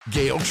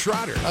Gail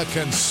Trotter, a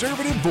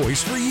conservative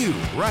voice for you,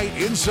 right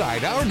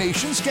inside our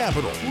nation's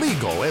capital.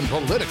 Legal and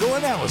political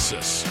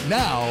analysis.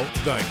 Now,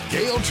 The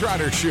Gail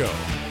Trotter Show.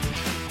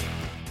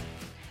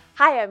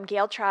 Hi, I'm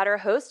Gail Trotter,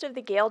 host of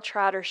The Gail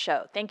Trotter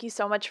Show. Thank you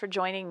so much for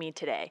joining me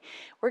today.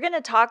 We're going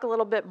to talk a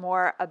little bit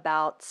more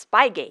about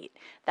Spygate.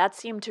 That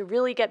seemed to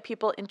really get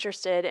people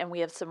interested, and we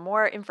have some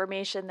more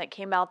information that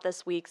came out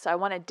this week, so I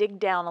want to dig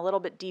down a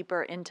little bit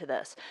deeper into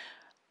this.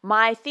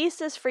 My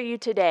thesis for you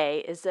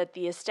today is that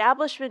the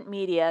establishment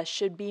media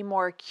should be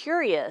more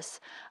curious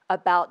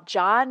about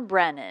John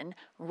Brennan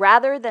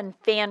rather than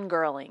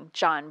fangirling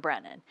John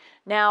Brennan.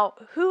 Now,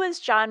 who is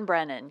John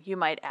Brennan, you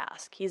might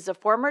ask? He's a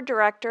former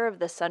director of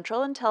the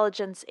Central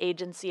Intelligence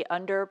Agency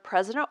under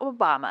President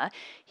Obama.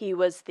 He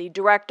was the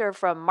director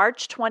from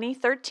March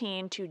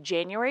 2013 to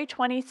January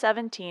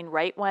 2017,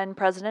 right when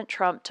President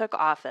Trump took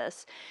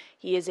office.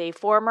 He is a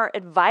former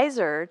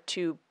advisor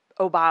to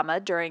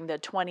Obama during the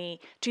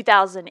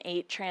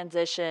 2008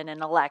 transition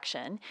and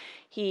election.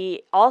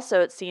 He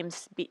also, it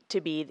seems to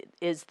be,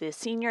 is the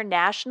senior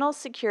national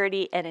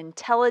security and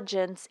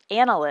intelligence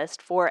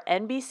analyst for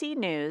NBC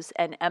News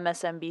and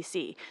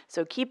MSNBC.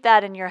 So keep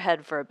that in your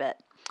head for a bit.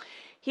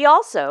 He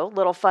also,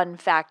 little fun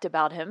fact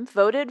about him,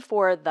 voted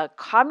for the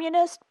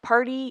Communist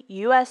Party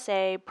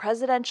USA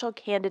presidential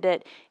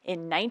candidate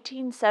in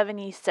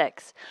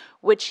 1976,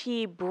 which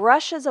he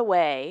brushes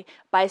away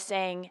by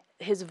saying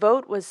his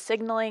vote was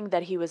signaling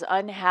that he was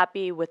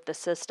unhappy with the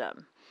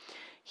system.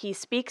 He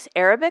speaks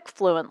Arabic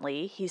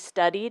fluently. He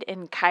studied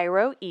in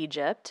Cairo,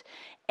 Egypt,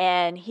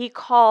 and he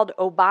called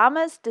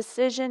Obama's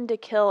decision to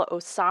kill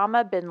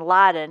Osama bin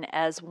Laden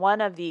as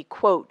one of the,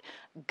 quote,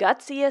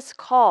 gutsiest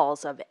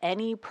calls of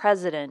any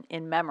president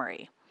in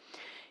memory.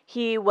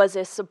 He was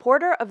a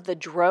supporter of the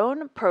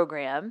drone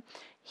program.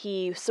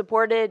 He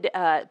supported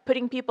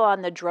putting people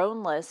on the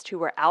drone list who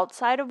were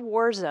outside of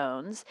war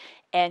zones,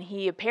 and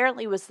he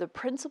apparently was the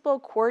principal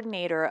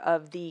coordinator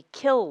of the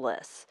kill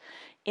list.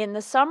 In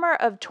the summer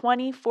of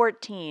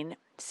 2014,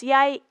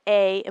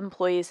 CIA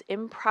employees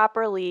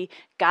improperly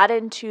got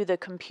into the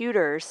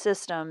computer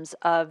systems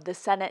of the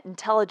Senate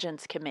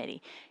Intelligence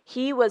Committee.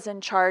 He was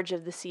in charge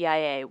of the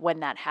CIA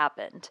when that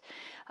happened.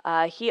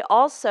 He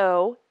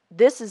also,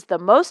 this is the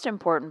most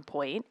important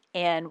point,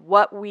 and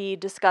what we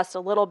discussed a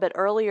little bit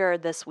earlier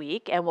this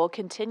week and will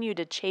continue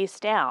to chase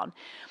down.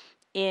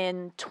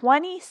 In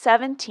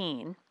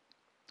 2017,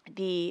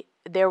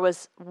 there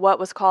was what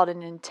was called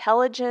an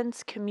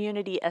intelligence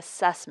community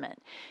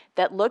assessment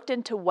that looked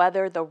into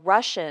whether the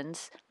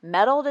Russians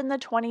meddled in the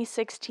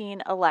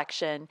 2016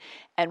 election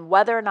and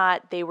whether or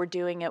not they were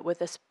doing it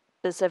with a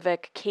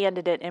specific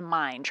candidate in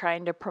mind,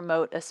 trying to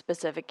promote a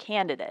specific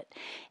candidate.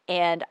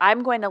 And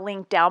I'm going to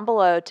link down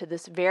below to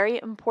this very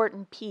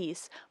important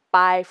piece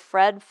by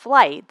Fred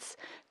Fleitz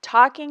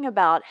talking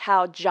about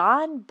how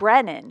John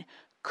Brennan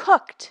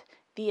cooked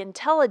the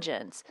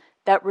intelligence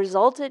that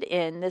resulted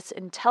in this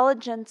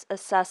intelligence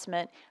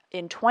assessment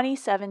in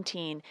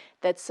 2017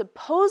 that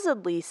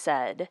supposedly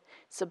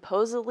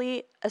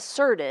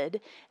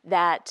asserted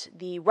that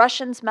the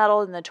Russians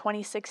meddled in the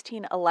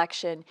 2016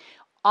 election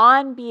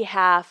on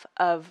behalf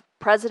of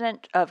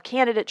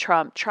candidate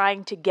Trump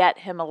trying to get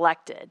him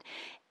elected.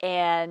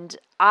 And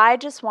I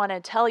just want to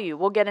tell you,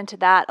 we'll get into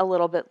that a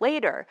little bit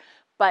later,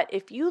 but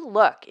if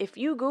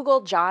you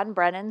Google John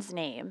Brennan's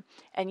name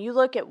and you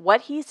look at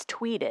what he's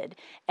tweeted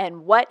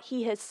and what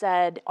he has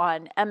said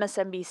on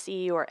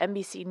MSNBC or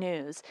NBC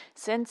News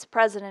since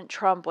President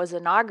Trump was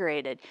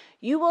inaugurated,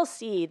 you will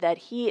see that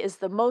he is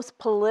the most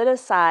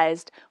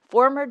politicized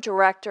former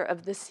director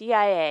of the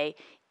CIA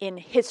in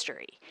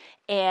history.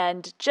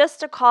 And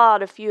just to call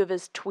out a few of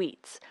his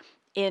tweets,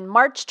 in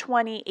March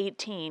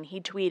 2018,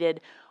 he tweeted,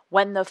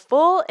 "When the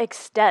full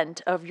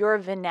extent of your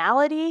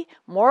venality,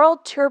 moral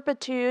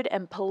turpitude,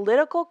 and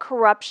political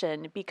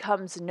corruption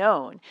becomes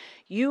known,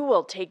 you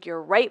will take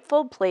your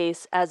rightful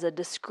place as a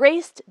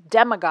disgraced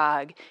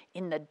demagogue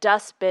in the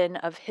dustbin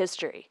of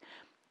history."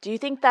 Do you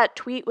think that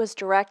tweet was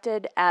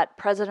directed at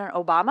President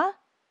Obama?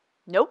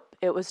 Nope,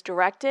 it was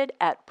directed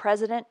at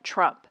President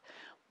Trump.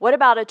 What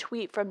about a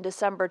tweet from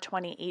December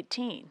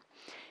 2018?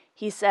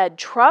 He said,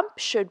 "Trump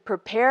should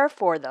prepare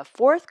for the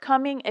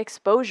forthcoming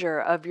exposure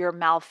of your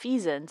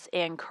malfeasance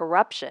and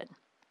corruption,"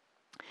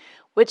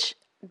 which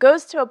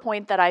goes to a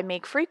point that I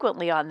make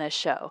frequently on this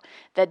show,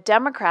 that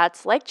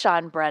Democrats like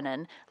John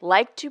Brennan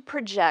like to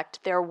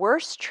project their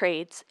worst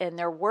traits and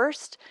their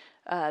worst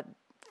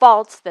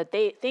faults,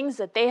 things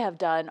that they have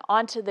done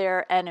onto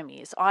their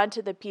enemies,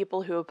 onto the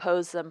people who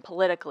oppose them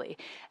politically.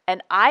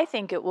 And I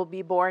think it will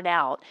be borne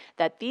out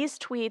that these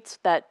tweets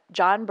that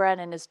John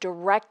Brennan is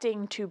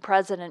directing to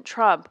President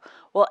Trump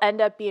will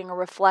end up being a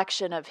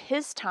reflection of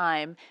his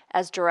time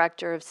as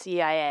director of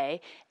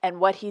CIA and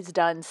what he's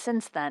done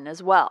since then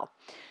as well.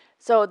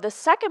 So the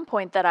second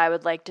point that I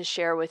would like to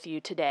share with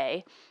you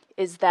today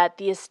is that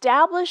the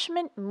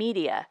establishment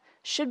media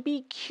should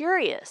be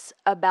curious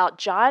about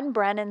John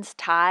Brennan's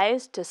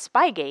ties to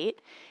Spygate,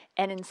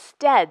 and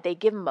instead they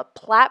give him a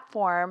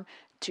platform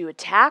to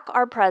attack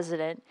our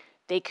president.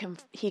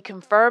 He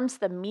confirms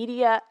the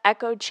media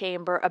echo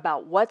chamber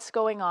about what's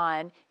going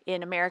on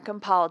in American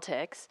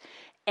politics,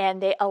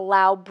 and they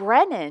allow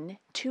Brennan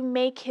to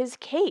make his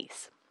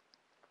case.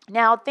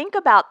 Now, think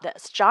about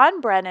this.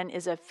 John Brennan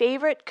is a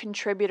favorite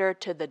contributor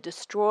to the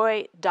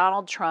Destroy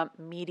Donald Trump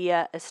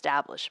media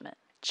establishment.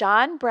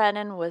 John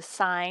Brennan was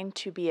signed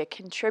to be a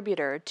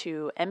contributor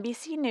to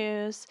NBC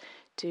News,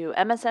 to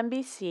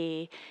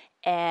MSNBC,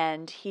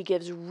 and he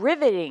gives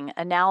riveting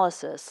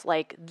analysis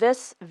like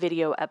this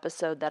video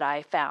episode that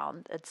I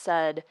found. It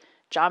said,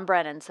 John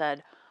Brennan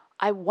said,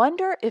 "I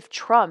wonder if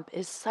Trump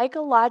is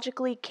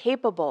psychologically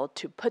capable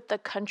to put the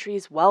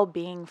country's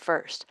well-being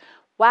first."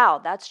 Wow,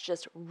 that's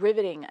just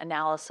riveting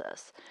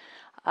analysis.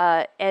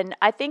 And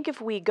I think if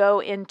we go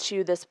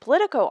into this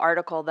Politico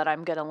article that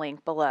I'm going to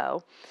link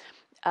below,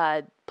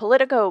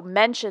 Politico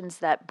mentions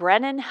that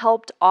Brennan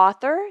helped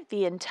author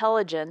the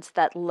intelligence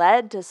that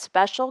led to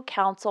special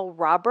counsel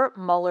Robert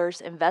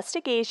Mueller's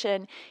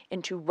investigation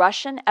into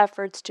Russian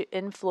efforts to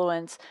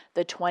influence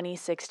the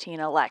 2016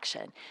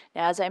 election.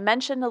 Now, as I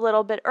mentioned a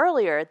little bit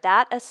earlier,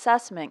 that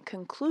assessment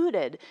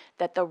concluded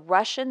that the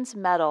Russians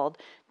meddled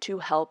to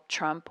help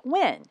Trump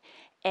win.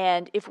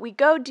 And if we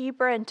go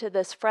deeper into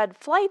this Fred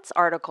Fleitz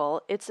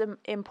article, it's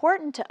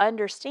important to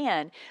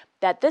understand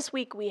that this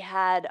week we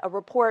had a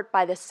report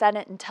by the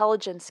Senate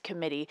Intelligence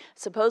Committee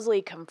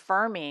supposedly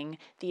confirming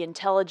the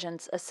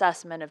intelligence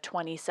assessment of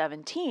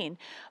 2017.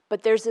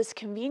 But there's this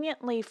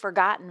conveniently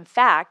forgotten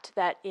fact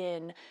that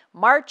in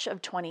March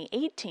of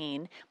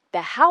 2018,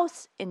 the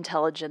House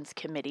Intelligence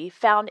Committee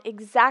found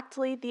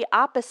exactly the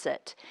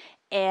opposite.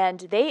 And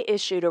they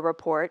issued a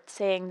report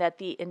saying that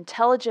the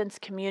intelligence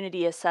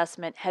community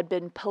assessment had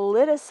been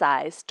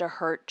politicized to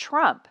hurt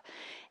Trump.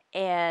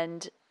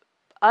 And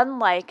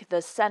unlike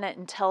the Senate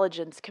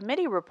Intelligence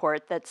Committee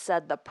report that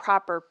said the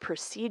proper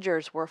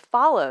procedures were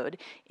followed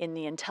in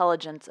the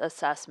intelligence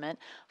assessment,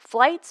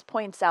 Fleitz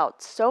points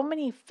out so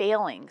many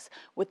failings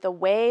with the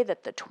way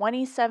that the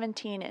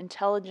 2017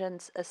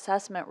 intelligence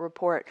assessment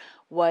report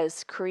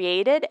was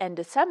created and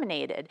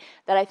disseminated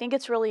that I think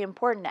it's really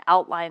important to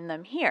outline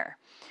them here.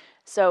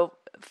 So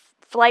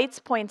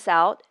Fleitz points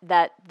out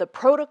that the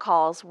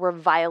protocols were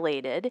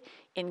violated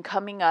in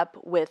coming up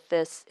with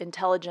this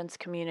intelligence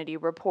community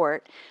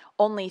report.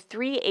 Only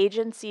 3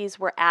 agencies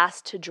were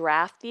asked to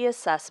draft the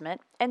assessment,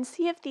 and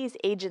see if these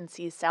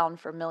agencies sound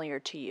familiar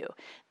to you: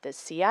 the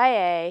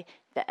CIA,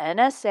 the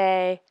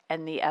NSA,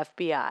 and the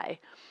FBI.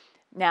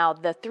 Now,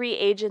 the 3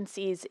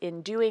 agencies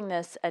in doing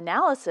this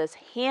analysis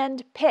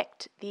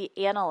handpicked the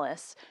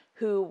analysts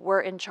who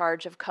were in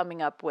charge of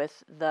coming up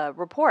with the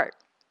report.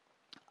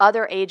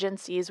 Other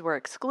agencies were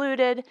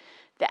excluded.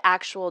 The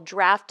actual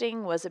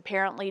drafting was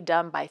apparently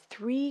done by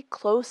 3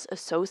 close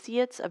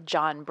associates of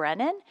John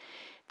Brennan.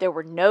 There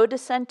were no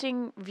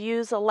dissenting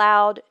views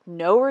allowed,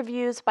 no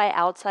reviews by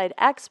outside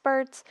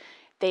experts.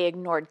 They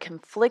ignored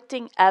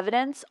conflicting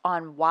evidence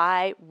on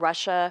why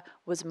Russia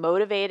was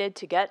motivated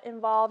to get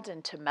involved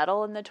and to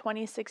meddle in the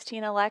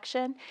 2016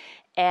 election.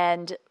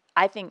 And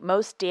I think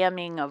most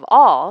damning of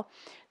all,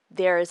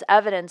 there is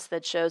evidence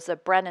that shows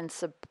that Brennan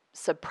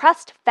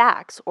suppressed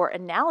facts or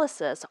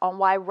analysis on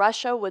why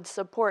Russia would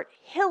support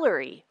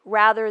Hillary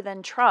rather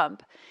than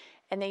Trump,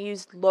 and they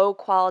used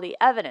low-quality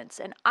evidence.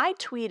 And I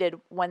tweeted,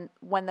 when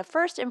the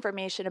first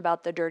information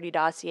about the dirty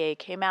dossier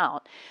came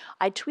out,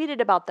 I tweeted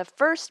about the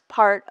first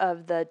part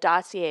of the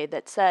dossier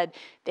that said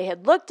they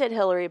had looked at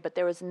Hillary, but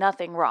there was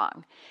nothing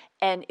wrong.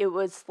 And it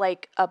was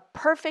like a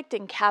perfect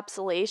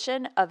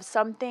encapsulation of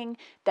something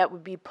that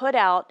would be put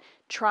out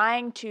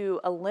trying to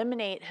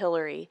eliminate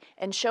Hillary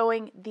and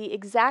showing the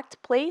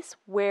exact place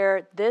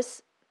where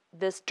this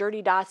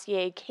dirty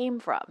dossier came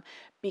from.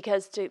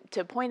 Because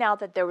to point out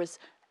that there was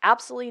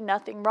absolutely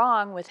nothing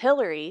wrong with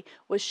Hillary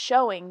was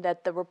showing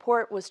that the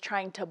report was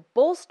trying to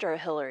bolster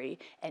Hillary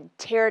and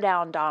tear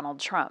down Donald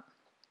Trump.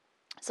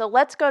 So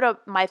let's go to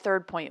my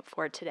third point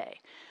for today.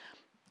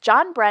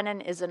 John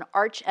Brennan is an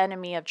arch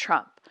enemy of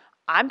Trump.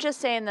 I'm just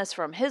saying this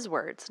from his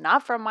words,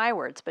 not from my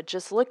words, but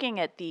just looking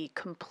at the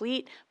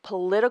complete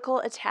political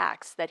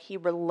attacks that he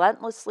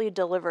relentlessly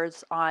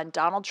delivers on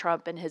Donald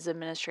Trump and his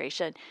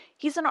administration.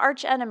 He's an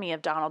arch enemy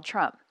of Donald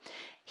Trump.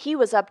 He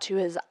was up to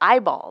his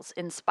eyeballs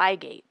in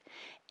Spygate.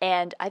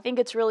 And I think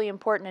it's really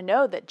important to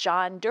know that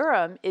John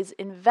Durham is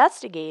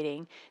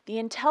investigating the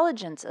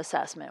intelligence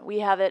assessment.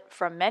 We have it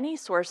from many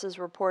sources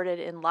reported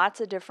in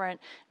lots of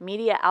different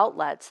media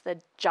outlets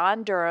that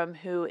John Durham,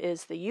 who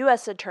is the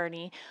U.S.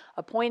 attorney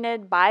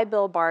appointed by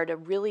Bill Barr to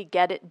really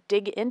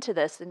dig into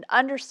this and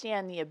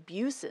understand the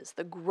abuses,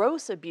 the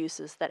gross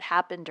abuses that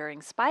happened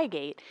during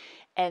Spygate.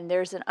 And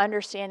there's an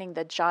understanding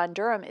that John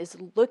Durham is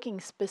looking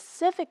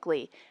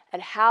specifically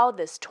at how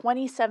this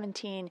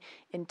 2017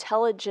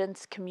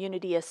 intelligence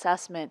community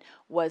assessment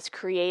was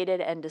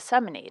created and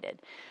disseminated.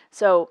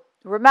 So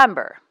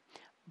remember,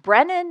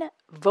 Brennan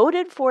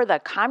voted for the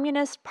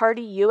Communist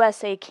Party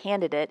USA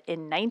candidate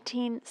in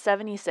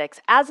 1976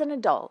 as an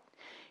adult.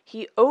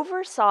 He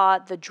oversaw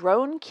the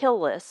drone kill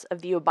lists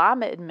of the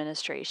Obama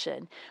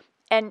administration,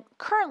 and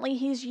currently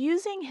he's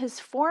using his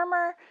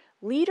former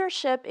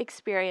leadership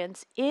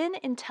experience in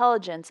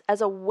intelligence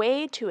as a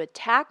way to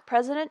attack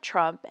President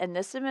Trump and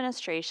this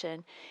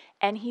administration,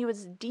 and he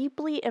was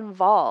deeply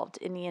involved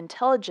in the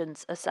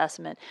intelligence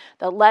assessment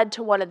that led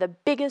to one of the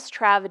biggest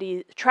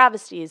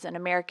travesties in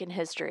American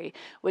history,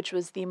 which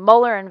was the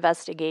Mueller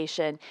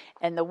investigation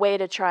and the way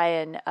to try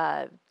and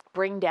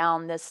bring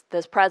down this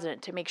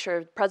president, to make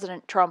sure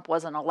President Trump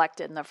wasn't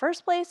elected in the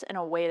first place, and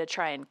a way to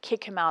try and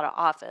kick him out of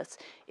office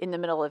in the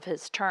middle of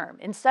his term,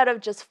 instead of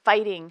just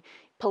fighting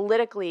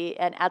politically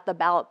and at the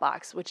ballot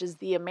box, which is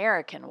the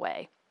American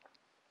way.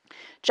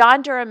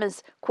 John Durham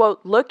is, quote,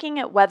 looking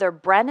at whether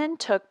Brennan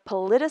took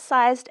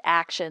politicized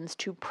actions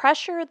to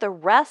pressure the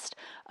rest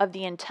of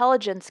the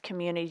intelligence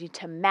community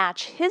to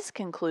match his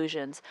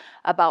conclusions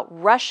about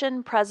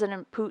Russian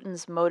President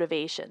Putin's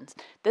motivations.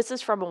 This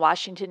is from a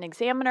Washington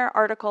Examiner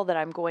article that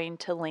I'm going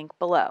to link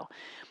below.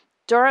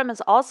 Durham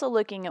is also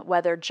looking at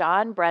whether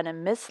John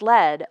Brennan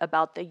misled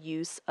about the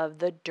use of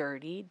the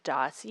dirty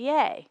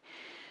dossier.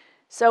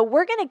 So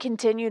we're going to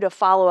continue to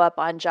follow up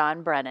on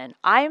John Brennan.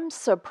 I'm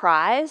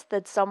surprised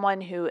that someone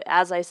who,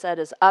 as I said,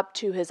 is up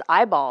to his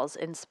eyeballs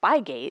in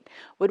Spygate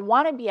would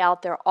want to be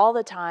out there all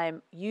the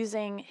time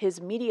using his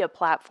media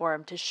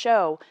platform to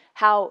show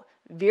how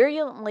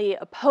virulently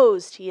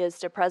opposed he is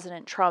to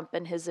President Trump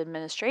and his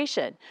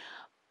administration.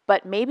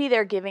 But maybe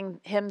they're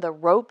giving him the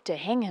rope to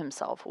hang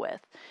himself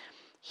with.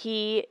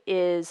 He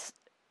is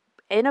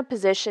in a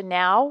position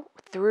now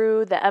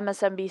through the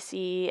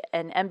MSNBC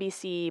and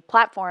NBC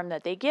platform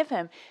that they give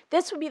him.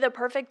 This would be the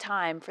perfect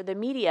time for the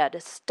media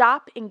to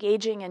stop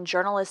engaging in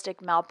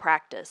journalistic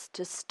malpractice,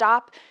 to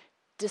stop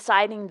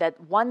deciding that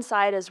one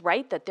side is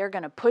right, that they're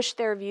going to push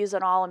their views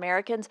on all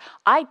Americans.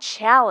 I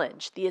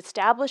challenge the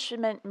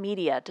establishment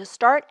media to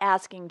start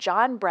asking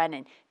John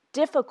Brennan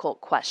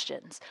difficult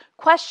questions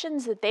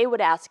that they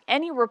would ask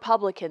any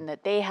Republican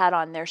that they had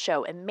on their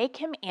show, and make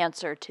him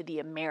answer to the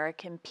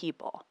American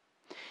people.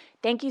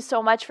 Thank you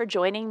so much for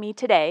joining me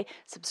today.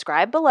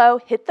 Subscribe below,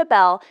 hit the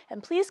bell,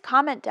 and please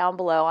comment down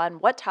below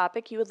on what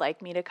topic you would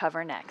like me to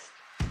cover next.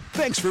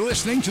 Thanks for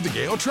listening to The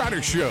Gayle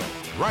Trotter Show,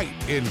 right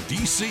in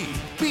D.C.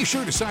 Be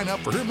sure to sign up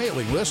for her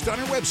mailing list on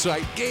her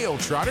website,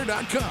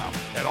 GayleTrotter.com.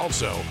 And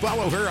also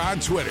follow her on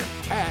Twitter,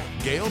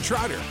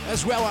 @GayleTrotter,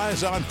 as well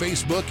as on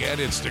Facebook and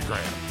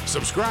Instagram.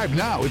 Subscribe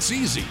now, it's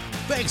easy.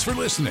 Thanks for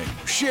listening.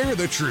 Share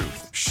the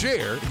truth.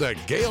 Share The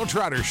Gayle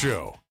Trotter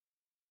Show.